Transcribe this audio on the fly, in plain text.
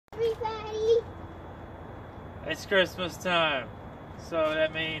Daddy. It's Christmas time, so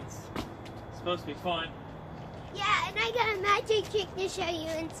that means it's supposed to be fun. Yeah, and I got a magic trick to show you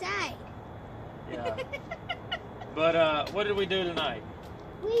inside. Yeah. But what did we do tonight?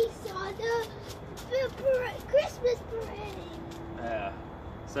 We saw the Christmas parade. Yeah.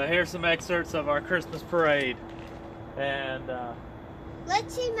 So here's some excerpts of our Christmas parade, and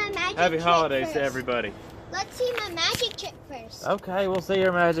Let's see my magic happy trick holidays first. to everybody. Let's see my magic trick first. Okay, we'll see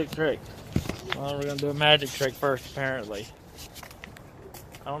your magic trick. Well, we're gonna do a magic trick first, apparently.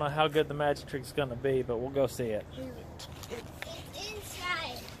 I don't know how good the magic trick's gonna be, but we'll go see it. It's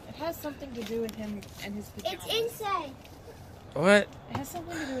inside. It has something to do with him and his pajamas. It's inside. What? It has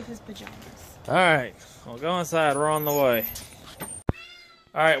something to do with his pajamas. Alright, we'll go inside. We're on the way.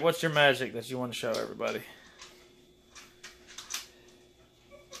 Alright, what's your magic that you want to show everybody?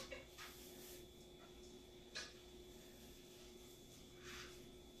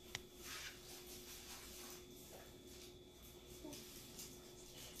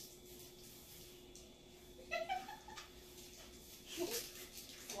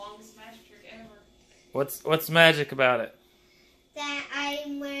 Longest magic trick ever. What's magic about it? That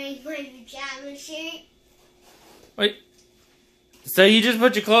I'm wearing my pajama shirt. Wait. So you just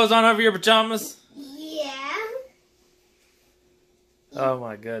put your clothes on over your pajamas? Yeah. Oh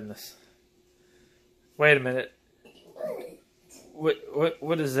my goodness. Wait a minute.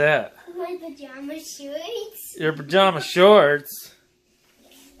 What is that? My pajama shorts. Your pajama shorts?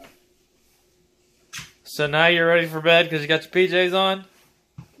 So now you're ready for bed because you got your PJs on?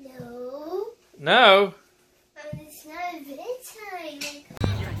 No. No. It's not bedtime.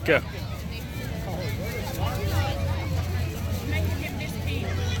 Go.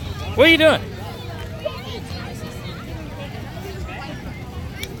 What are you doing?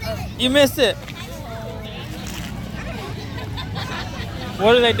 You missed it.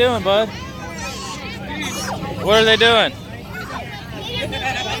 What are they doing, bud? What are they doing?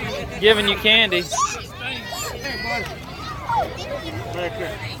 Giving you candy.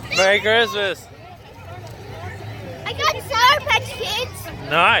 Merry Christmas. I got Sour Patch Kids.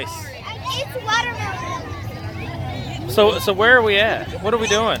 Nice. It's watermelon. So where are we at? What are we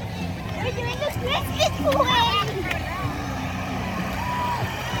doing? We're doing the Christmas parade.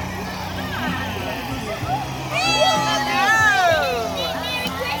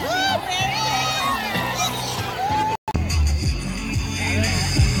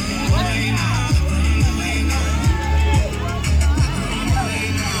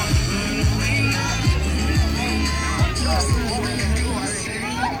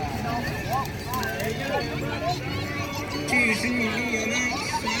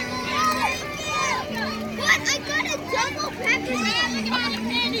 What? I got a double cracker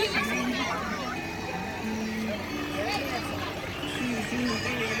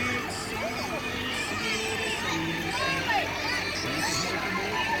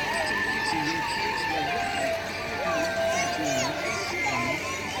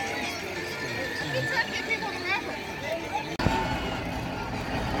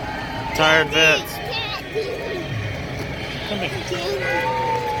Tired vets. Come here. You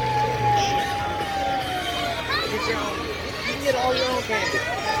can get all your own candy.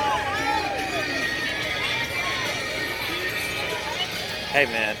 Hey,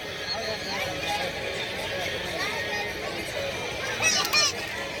 man.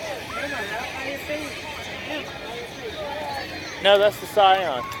 No, that's the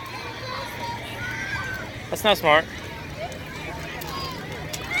Scion. That's not smart.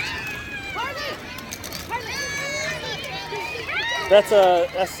 That's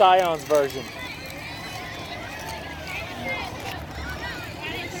Scion's version.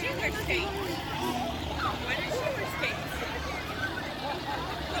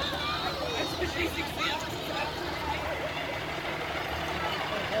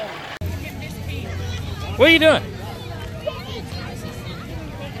 What are you doing?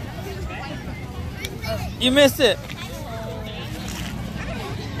 You missed it.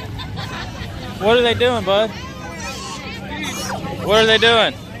 What are they doing, bud? What are they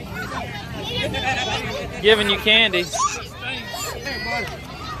doing? Giving you candy.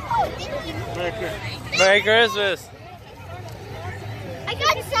 Merry Christmas. I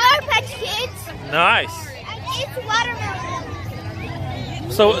got Sour Patch Kids. Nice. It's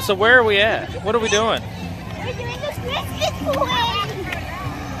watermelon. So where are we at? What are we doing? We're doing the Christmas parade.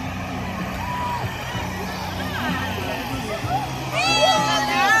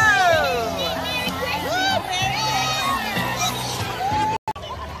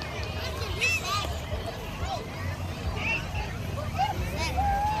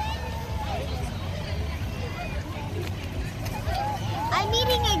 I'm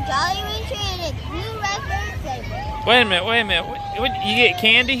eating a Jolly Rancher and it's blue raspberry flavor. Wait a minute, wait a minute. You get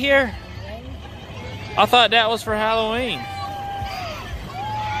candy here? I thought that was for Halloween.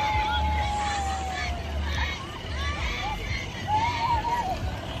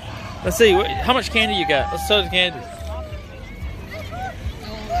 Let's see, how much candy you got? Let's show the candy.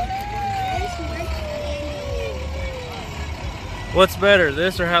 What's better,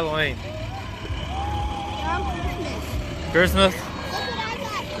 this or Halloween? Christmas? Look what I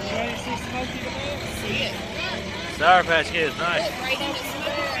got. Ready to see Smokey the Bear? See it. Sour Patch Kids, nice. Right into Smokey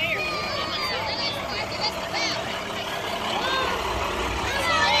the Bear.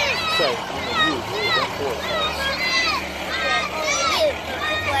 So,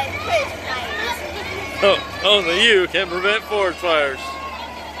 Only you can prevent forest fires.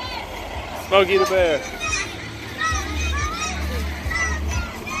 Smokey the Bear.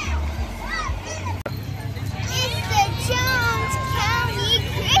 It's the Jones County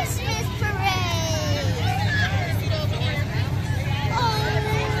Christmas Parade.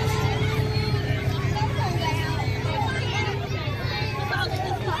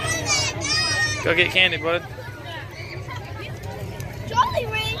 Go get candy, bud. Jolly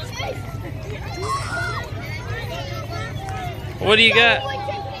Ranchers. What do you got?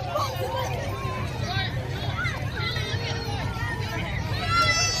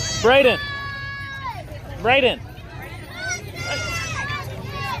 Brayden. Brayden.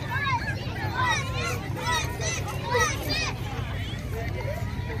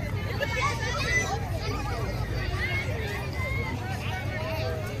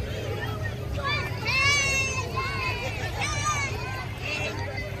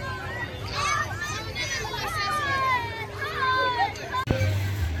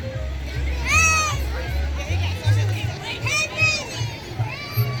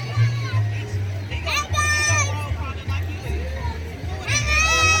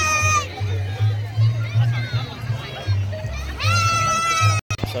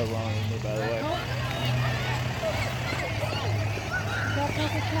 So wrong with me, by the way.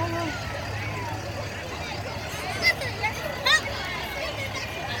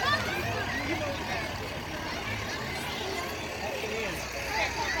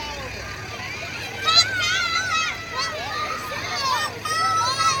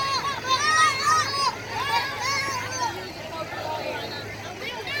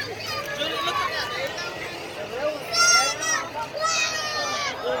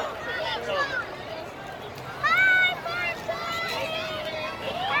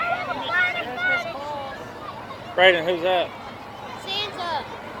 Brayden, who's that? Santa.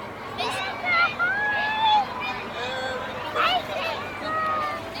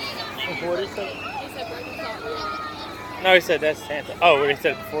 What did he say? No, he said that's Santa. Oh, what he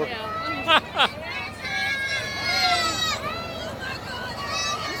said it before?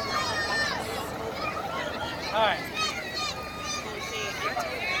 Alright.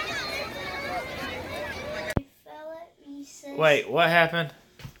 Fell at recess. Wait, what happened?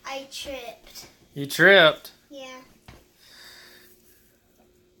 I tripped. You tripped. Yeah.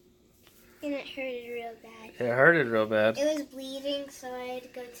 And it hurted real bad. It hurted real bad. It was bleeding, so I had to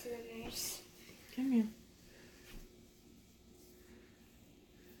go to the nurse. Come here.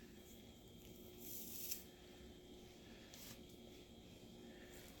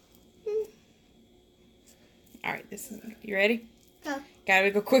 All right, this is. You ready? Go.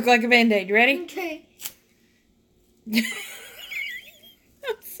 Gotta go quick like a band-aid. You ready? Okay. I'm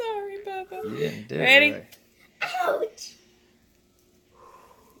sorry, Bubba. You didn't do Ready? it right. Ouch.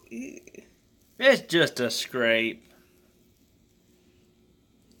 It's just a scrape.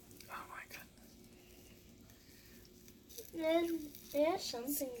 Oh my goodness. There's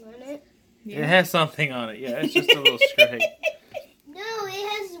something on it. It has something on it. Yeah, it's just a little scrape. No,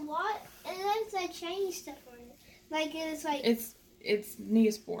 it has what? It has that shiny stuff on it. Like it's like. It's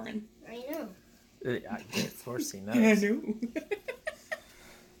Neosporin. I know. Of course he knows. I know.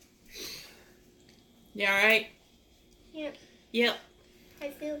 You all right? Yep. Yep. I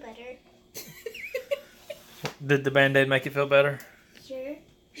feel better. Did the Band-Aid make it feel better? Sure.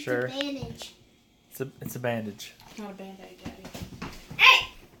 Sure. It's a bandage. It's a bandage. Not a band-aid, Daddy. Hey!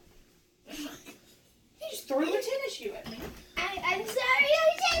 You just threw a tennis shoe at me. I'm sorry, I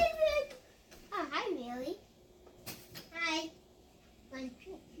was anything. Oh, hi, Millie. Hi. One.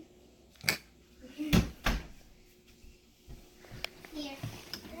 Here.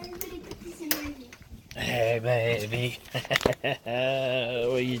 I'm gonna put this in my hand. Hey, baby.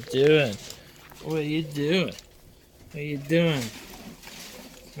 What are you doing? What are you doing? What are you doing?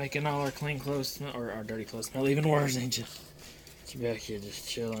 Making all our clean clothes smell, or our dirty clothes smell even worse, ain't you? You back here just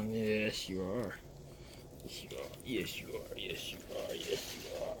chilling. Yes, you are. Yes, you are. Yes, you are. Yes, you are. Yes,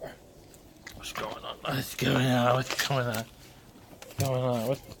 you are. What's going on? What's going on? What's going on? What's going on?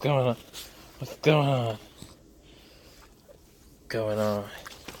 What's going on? What's going on? Going on?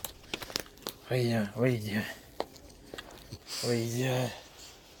 What are you doing? What are you doing? What are you doing?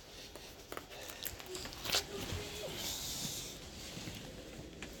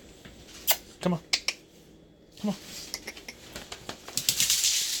 Come on. Come on.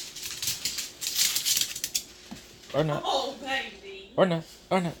 Or not. Oh, baby. Or not.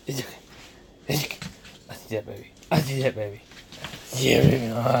 Or not. It's okay. It's okay. I see that baby. I see that baby. Yeah,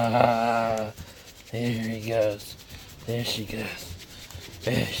 baby. Ah, there he goes. There she goes.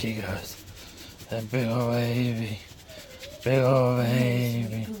 There she goes. That big old baby. Big old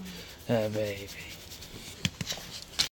baby. That baby.